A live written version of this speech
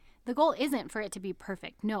The goal isn't for it to be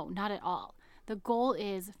perfect. No, not at all. The goal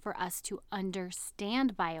is for us to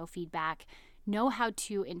understand biofeedback, know how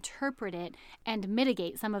to interpret it, and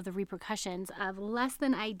mitigate some of the repercussions of less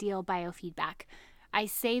than ideal biofeedback. I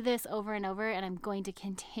say this over and over, and I'm going to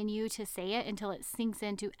continue to say it until it sinks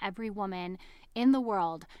into every woman in the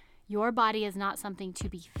world. Your body is not something to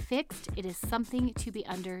be fixed. It is something to be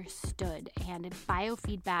understood. And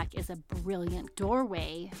biofeedback is a brilliant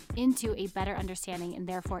doorway into a better understanding and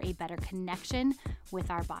therefore a better connection with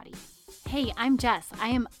our body. Hey, I'm Jess. I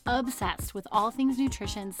am obsessed with all things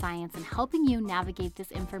nutrition, science, and helping you navigate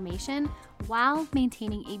this information while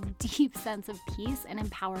maintaining a deep sense of peace and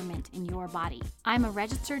empowerment in your body. I'm a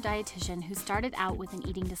registered dietitian who started out with an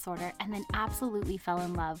eating disorder and then absolutely fell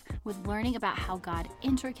in love with learning about how God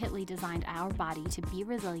intricately designed our body to be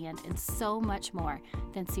resilient and so much more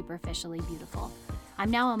than superficially beautiful. I'm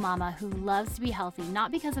now a mama who loves to be healthy,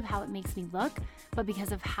 not because of how it makes me look, but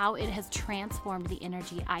because of how it has transformed the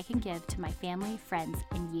energy I can give to my family, friends,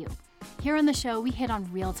 and you. Here on the show, we hit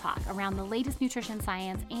on real talk around the latest nutrition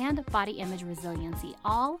science and body image resiliency,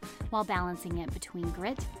 all while balancing it between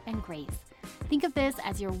grit and grace. Think of this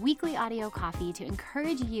as your weekly audio coffee to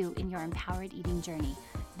encourage you in your empowered eating journey.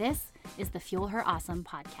 This is the Fuel Her Awesome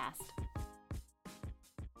podcast.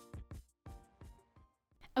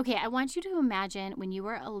 Okay, I want you to imagine when you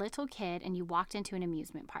were a little kid and you walked into an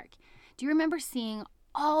amusement park. Do you remember seeing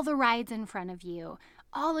all the rides in front of you,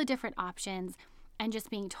 all the different options, and just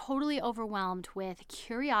being totally overwhelmed with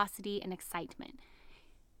curiosity and excitement?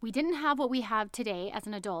 We didn't have what we have today as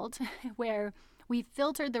an adult, where we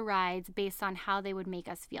filtered the rides based on how they would make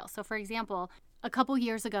us feel. So for example, a couple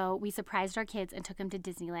years ago, we surprised our kids and took them to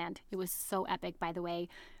Disneyland. It was so epic, by the way.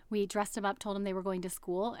 We dressed them up, told them they were going to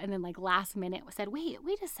school, and then last minute said, wait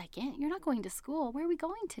a second, you're not going to school. Where are we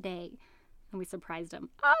going today? And we surprised them.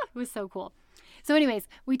 It was so cool. So anyways,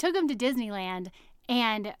 we took them to Disneyland,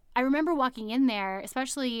 and I remember walking in there,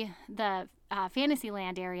 especially the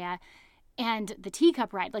Fantasyland area, and the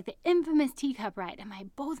teacup ride, the infamous teacup ride.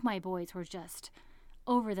 And both my boys were just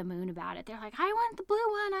over the moon about it. They're like, I want the blue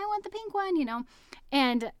one, I want the pink one,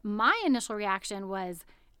 And my initial reaction was,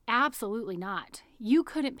 absolutely not. You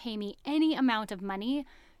couldn't pay me any amount of money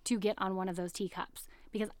to get on one of those teacups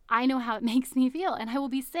because I know how it makes me feel and I will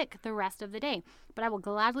be sick the rest of the day. But I will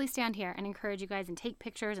gladly stand here and encourage you guys and take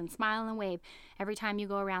pictures and smile and wave every time you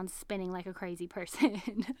go around spinning like a crazy person.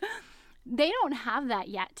 They don't have that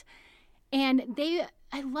yet. And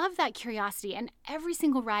I love that curiosity. And every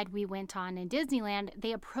single ride we went on in Disneyland,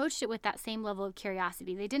 they approached it with that same level of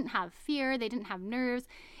curiosity. They didn't have fear. They didn't have nerves.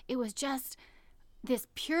 It was just this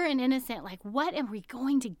pure and innocent, what am we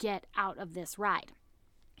going to get out of this ride?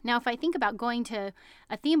 Now, if I think about going to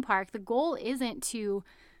a theme park, the goal isn't to,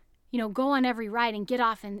 go on every ride and get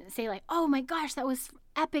off and say oh my gosh, that was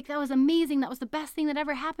epic. That was amazing. That was the best thing that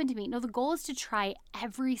ever happened to me. No, the goal is to try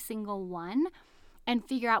every single one and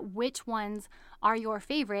figure out which ones are your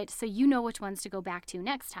favorite so you know which ones to go back to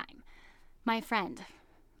next time. My friend,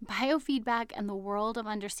 biofeedback and the world of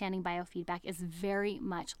understanding biofeedback is very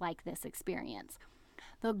much like this experience.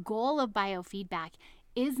 The goal of biofeedback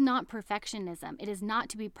is not perfectionism. It is not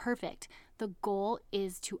to be perfect. The goal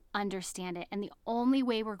is to understand it. And the only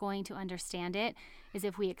way we're going to understand it is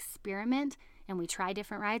if we experiment and we try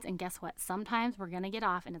different rides. And guess what? Sometimes we're going to get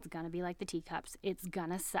off and it's going to be like the teacups. It's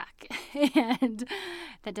going to suck. And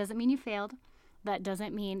that doesn't mean you failed. That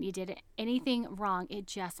doesn't mean you did anything wrong. It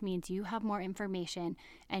just means you have more information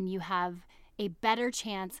and you have a better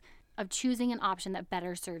chance of choosing an option that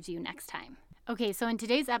better serves you next time. Okay, so in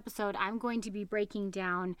today's episode, I'm going to be breaking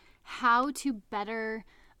down how to better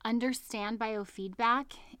understand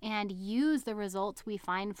biofeedback and use the results we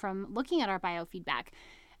find from looking at our biofeedback.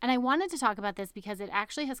 And I wanted to talk about this because it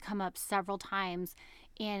actually has come up several times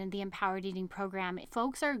in the Empowered Eating program.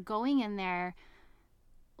 Folks are going in there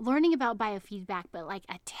learning about biofeedback, but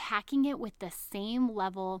attacking it with the same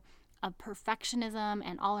level of perfectionism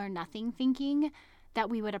and all or nothing thinking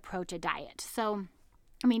that we would approach a diet. So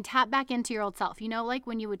tap back into your old self.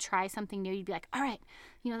 When you would try something new, you'd be like, all right,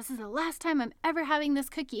 this is the last time I'm ever having this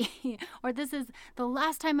cookie, or this is the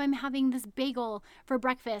last time I'm having this bagel for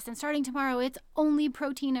breakfast. And starting tomorrow, it's only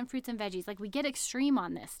protein and fruits and veggies. We get extreme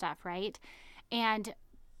on this stuff, right? And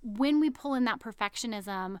when we pull in that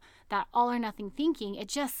perfectionism, that all or nothing thinking, it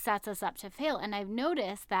just sets us up to fail. And I've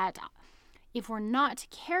noticed that if we're not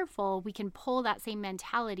careful, we can pull that same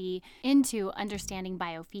mentality into understanding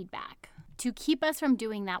biofeedback. To keep us from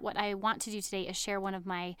doing that, what I want to do today is share one of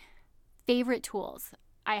my favorite tools.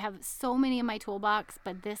 I have so many in my toolbox,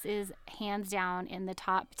 but this is hands down in the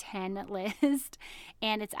top 10 list.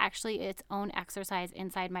 And it's actually its own exercise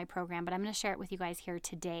inside my program, but I'm going to share it with you guys here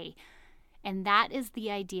today. And that is the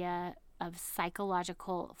idea of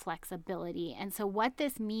psychological flexibility. And so what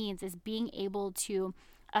this means is being able to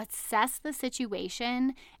assess the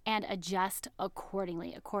situation and adjust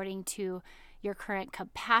accordingly, according to your current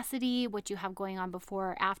capacity, what you have going on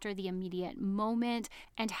before or after the immediate moment,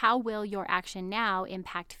 and how will your action now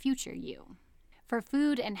impact future you. For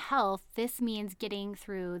food and health, this means getting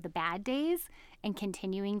through the bad days and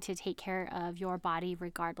continuing to take care of your body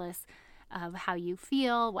regardless of how you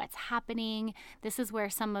feel, what's happening. This is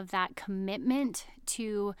where some of that commitment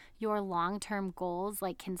to your long-term goals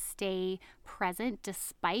can stay present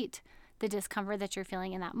despite the discomfort that you're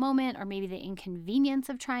feeling in that moment, or maybe the inconvenience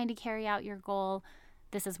of trying to carry out your goal.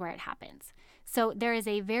 This is where it happens. So there is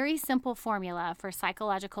a very simple formula for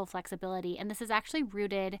psychological flexibility, and this is actually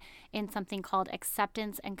rooted in something called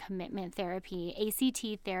acceptance and commitment therapy.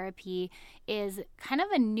 ACT therapy is kind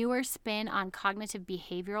of a newer spin on cognitive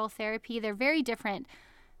behavioral therapy. They're very different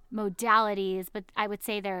modalities, but I would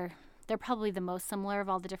say they're probably the most similar of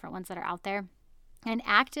all the different ones that are out there. And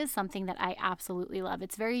ACT is something that I absolutely love.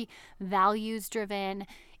 It's very values driven.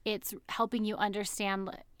 It's helping you understand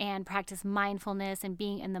and practice mindfulness and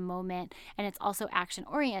being in the moment. And it's also action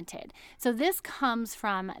oriented. So this comes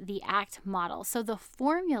from the ACT model. So the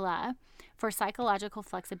formula for psychological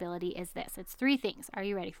flexibility is this. It's 3 things. Are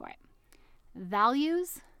you ready for it?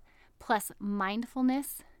 Values plus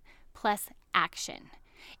mindfulness plus action.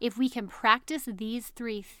 If we can practice these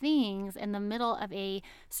 3 things in the middle of a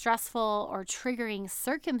stressful or triggering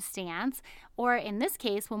circumstance, or in this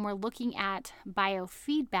case, when we're looking at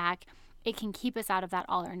biofeedback, it can keep us out of that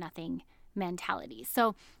all or nothing mentality.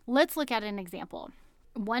 So let's look at an example.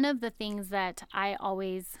 One of the things that I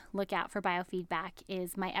always look at for biofeedback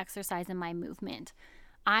is my exercise and my movement.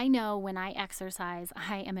 I know when I exercise,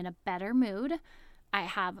 I am in a better mood. I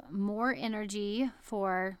have more energy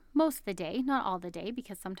for most of the day, not all the day,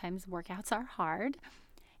 because sometimes workouts are hard,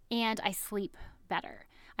 and I sleep better.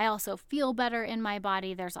 I also feel better in my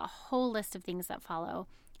body. There's a whole list of things that follow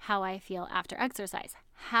how I feel after exercise.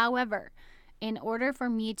 However, in order for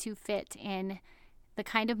me to fit in the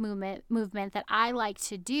kind of movement that I like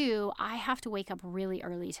to do, I have to wake up really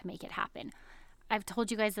early to make it happen. I've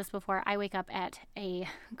told you guys this before. I wake up at a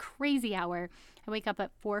crazy hour. I wake up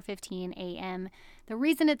at 4:15 a.m. The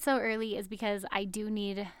reason it's so early is because I do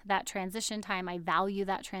need that transition time. I value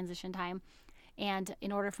that transition time. And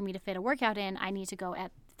in order for me to fit a workout in, I need to go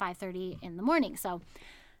at 5:30 in the morning. So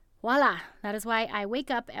voila, that is why I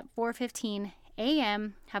wake up at 4:15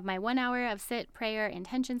 a.m., have my 1 hour of sit, prayer,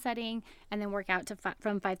 intention setting, and then work out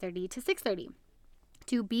from 5:30 to 6:30.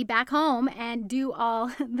 To be back home and do all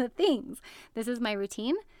the things. This is my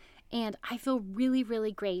routine, and I feel really,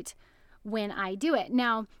 really great when I do it.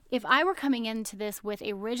 Now, if I were coming into this with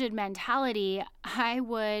a rigid mentality, I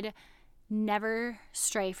would never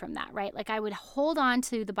stray from that, right? I would hold on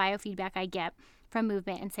to the biofeedback I get from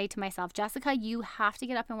movement and say to myself, Jessica, you have to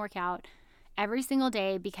get up and work out every single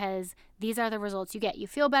day because these are the results you get. You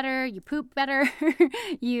feel better, you poop better,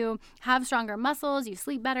 you have stronger muscles, you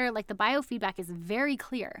sleep better. The biofeedback is very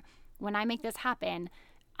clear. When I make this happen,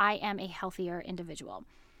 I am a healthier individual.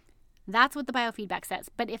 That's what the biofeedback says.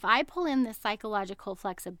 But if I pull in this psychological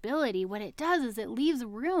flexibility, what it does is it leaves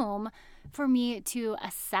room for me to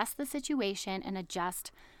assess the situation and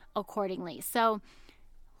adjust accordingly. So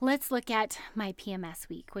let's look at my PMS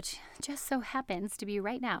week, which just so happens to be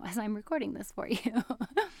right now as I'm recording this for you.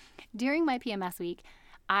 During my PMS week,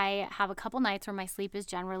 I have a couple nights where my sleep is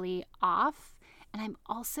generally off, and I'm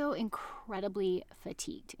also incredibly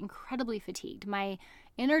fatigued. My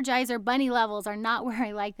Energizer bunny levels are not where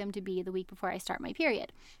I like them to be the week before I start my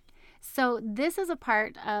period. So this is a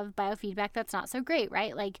part of biofeedback that's not so great,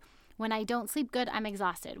 right? When I don't sleep good, I'm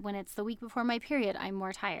exhausted. When it's the week before my period, I'm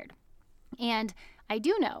more tired. And I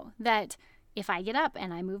do know that if I get up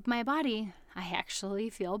and I move my body, I actually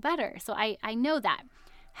feel better. So I know that.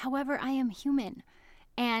 However, I am human.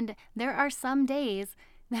 And there are some days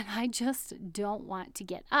that I just don't want to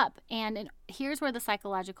get up. And here's where the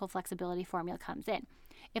psychological flexibility formula comes in.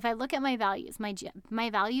 If I look at my values, my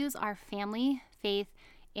values are family, faith,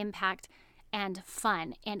 impact, and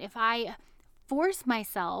fun. And if I force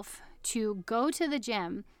myself to go to the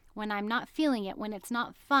gym when I'm not feeling it, when it's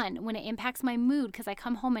not fun, when it impacts my mood because I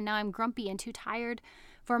come home and now I'm grumpy and too tired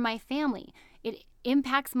for my family, it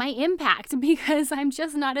impacts my impact because I'm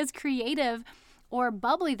just not as creative or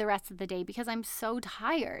bubbly the rest of the day because I'm so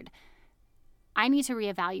tired. I need to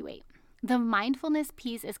reevaluate. The mindfulness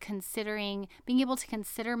piece is being able to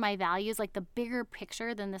consider my values, like the bigger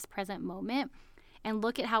picture than this present moment, and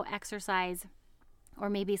look at how exercise or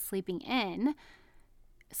maybe sleeping in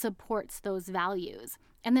supports those values.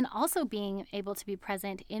 And then also being able to be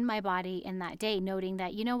present in my body in that day, noting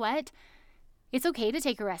that, you know what? It's okay to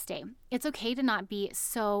take a rest day. It's okay to not be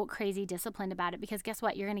so crazy disciplined about it, because guess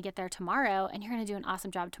what? You're going to get there tomorrow and you're going to do an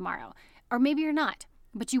awesome job tomorrow. Or maybe you're not,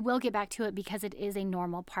 but you will get back to it because it is a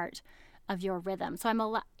normal part of your rhythm.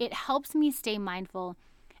 So it helps me stay mindful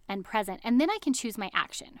and present. And then I can choose my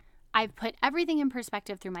action. I've put everything in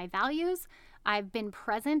perspective through my values. I've been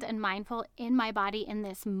present and mindful in my body in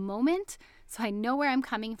this moment. So I know where I'm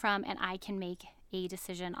coming from and I can make a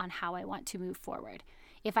decision on how I want to move forward.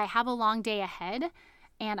 If I have a long day ahead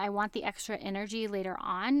and I want the extra energy later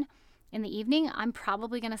on in the evening, I'm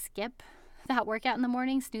probably going to skip that workout in the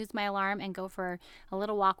morning, snooze my alarm, and go for a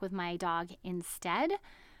little walk with my dog instead.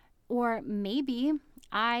 Or maybe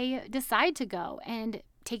I decide to go and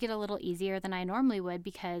take it a little easier than I normally would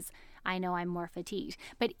because I know I'm more fatigued.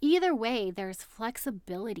 But either way, there's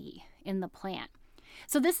flexibility in the plan.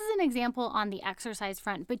 So this is an example on the exercise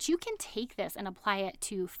front, but you can take this and apply it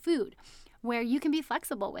to food, where you can be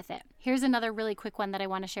flexible with it. Here's another really quick one that I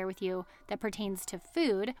want to share with you that pertains to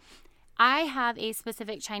food. I have a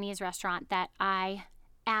specific Chinese restaurant that I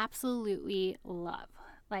absolutely love.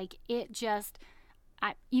 Like, it just,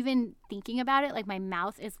 even thinking about it, like my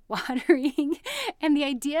mouth is watering. And the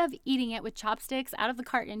idea of eating it with chopsticks out of the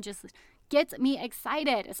carton just gets me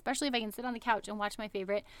excited, especially if I can sit on the couch and watch my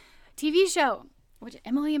favorite TV show, which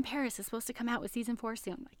Emily in Paris is supposed to come out with season 4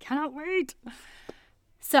 soon. I cannot wait.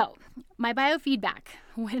 So my biofeedback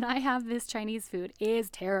when I have this Chinese food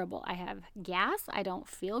is terrible. I have gas. I don't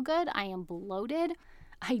feel good. I am bloated.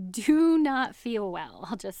 I do not feel well.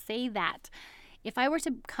 I'll just say that. If I were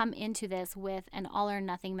to come into this with an all or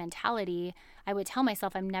nothing mentality, I would tell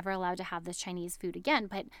myself I'm never allowed to have this Chinese food again.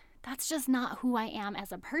 But that's just not who I am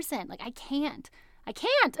as a person. Like, I can't.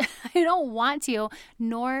 I don't want to,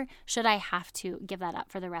 nor should I have to give that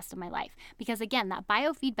up for the rest of my life. Because again, that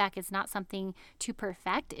biofeedback is not something to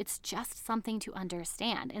perfect. It's just something to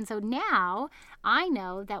understand. And so now I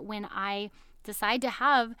know that when I decide to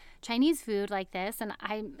have Chinese food like this, and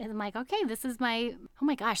I'm like, okay, this is oh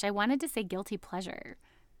my gosh, I wanted to say guilty pleasure.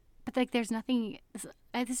 But like, there's nothing,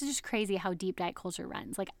 this is just crazy how deep diet culture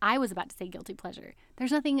runs. Like, I was about to say guilty pleasure.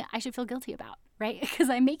 There's nothing I should feel guilty about, right?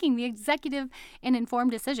 Because I'm making the executive and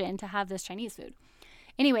informed decision to have this Chinese food.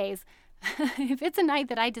 Anyways, if it's a night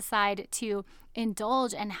that I decide to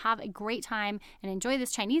indulge and have a great time and enjoy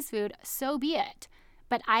this Chinese food, so be it.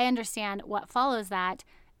 But I understand what follows that,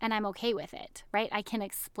 and I'm okay with it, right? I can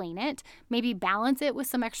explain it, maybe balance it with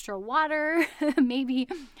some extra water, maybe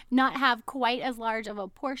not have quite as large of a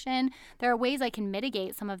portion. There are ways I can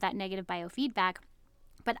mitigate some of that negative biofeedback,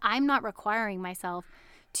 but I'm not requiring myself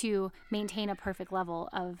to maintain a perfect level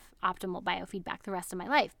of optimal biofeedback the rest of my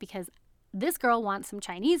life because this girl wants some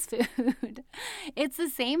Chinese food. It's the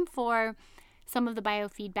same for some of the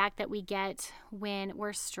biofeedback that we get when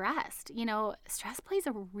we're stressed. You know, stress plays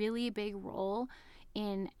a really big role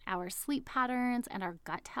in our sleep patterns and our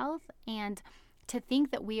gut health. And to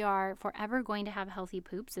think that we are forever going to have healthy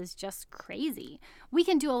poops is just crazy. We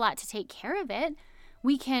can do a lot to take care of it.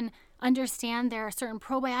 We can understand there are certain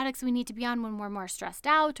probiotics we need to be on when we're more stressed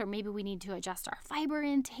out, or maybe we need to adjust our fiber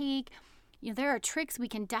intake. You know, there are tricks we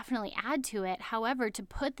can definitely add to it. However, to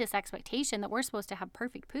put this expectation that we're supposed to have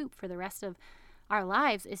perfect poop for the rest of our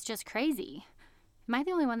lives is just crazy. Am I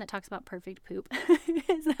the only one that talks about perfect poop?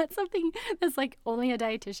 Is that something that's like only a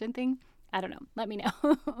dietitian thing? I don't know. Let me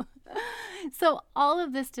know. So all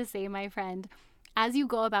of this to say, my friend, as you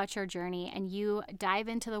go about your journey and you dive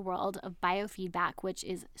into the world of biofeedback, which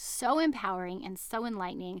is so empowering and so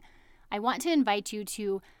enlightening, I want to invite you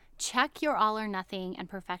to check your all or nothing and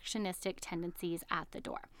perfectionistic tendencies at the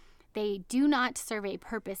door. They do not serve a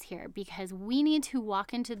purpose here because we need to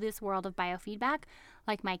walk into this world of biofeedback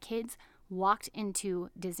like my kids walked into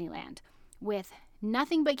Disneyland with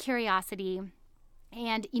nothing but curiosity.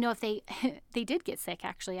 And, you know, if they did get sick,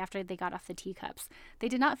 actually, after they got off the teacups, they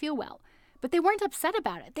did not feel well, but they weren't upset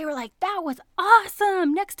about it. They were like, that was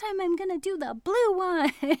awesome. Next time I'm going to do the blue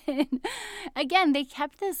one. Again, they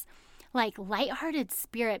kept this like lighthearted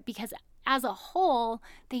spirit because as a whole,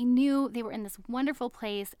 they knew they were in this wonderful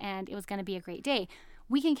place and it was going to be a great day.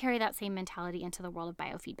 We can carry that same mentality into the world of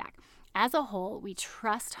biofeedback. As a whole, we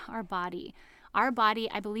trust our body. Our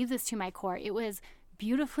body, I believe this to my core, it was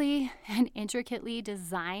beautifully and intricately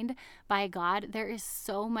designed by God. There is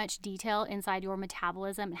so much detail inside your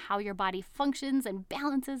metabolism and how your body functions and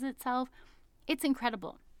balances itself. It's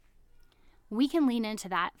incredible. we can lean into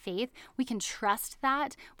that faith. We can trust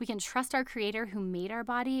that. We can trust our Creator who made our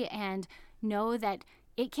body and know that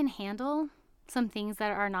it can handle some things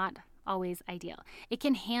that are not always ideal. It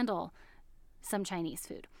can handle some Chinese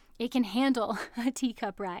food. It can handle a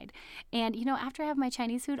teacup ride. And, after I have my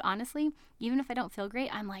Chinese food, honestly, even if I don't feel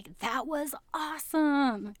great, I'm like, that was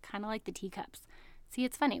awesome. Kind of like the teacups. See,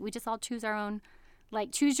 it's funny. We just all choose our own,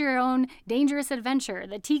 choose your own dangerous adventure,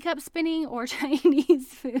 the teacup spinning or Chinese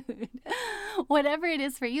food. Whatever it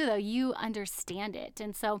is for you, though, you understand it.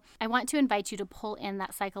 And so I want to invite you to pull in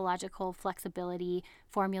that psychological flexibility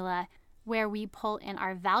formula where we pull in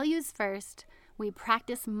our values first. We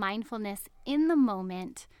practice mindfulness in the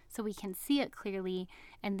moment so we can see it clearly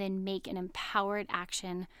and then make an empowered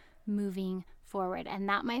action moving forward. And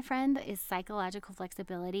that, my friend, is psychological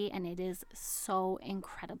flexibility, and it is so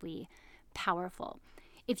incredibly powerful.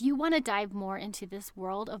 If you want to dive more into this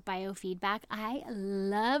world of biofeedback, I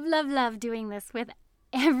love doing this with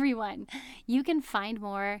everyone. You can find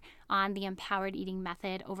more on the Empowered Eating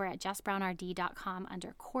Method over at jessbrownrd.com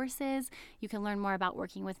under courses. You can learn more about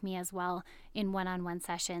working with me as well in one-on-one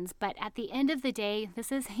sessions. But at the end of the day,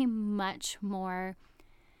 this is a much more,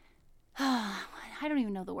 I don't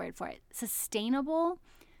even know the word for it, sustainable,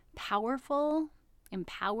 powerful,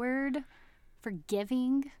 empowered,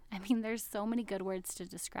 forgiving. I mean, there's so many good words to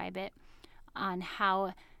describe it on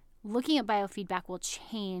how looking at biofeedback will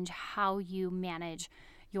change how you manage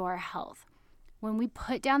your health. When we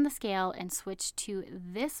put down the scale and switch to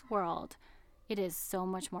this world, it is so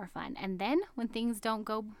much more fun. And then when things don't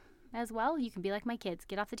go as well, you can be like my kids,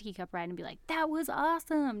 get off the teacup ride and be like, that was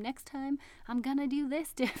awesome. Next time I'm gonna do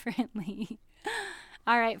this differently.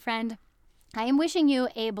 All right, friend. I am wishing you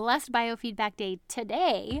a blessed biofeedback day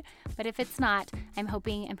today, but if it's not, I'm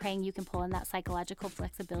hoping and praying you can pull in that psychological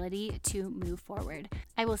flexibility to move forward.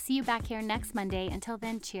 I will see you back here next Monday. Until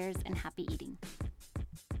then, cheers and happy eating.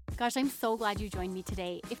 Gosh, I'm so glad you joined me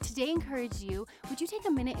today. If today encouraged you, would you take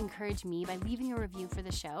a minute and encourage me by leaving a review for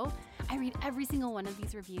the show? I read every single one of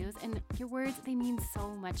these reviews, and your words, they mean so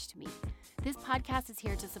much to me. This podcast is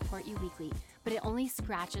here to support you weekly, but it only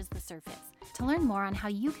scratches the surface. To learn more on how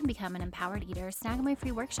you can become an empowered eater, snag my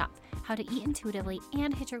free workshop, How to Eat Intuitively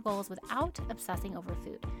and Hit Your Goals Without Obsessing Over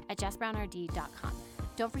Food, at jessbrownrd.com.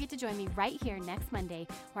 Don't forget to join me right here next Monday,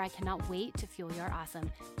 where I cannot wait to fuel your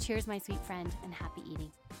awesome. Cheers, my sweet friend, and happy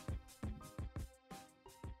eating.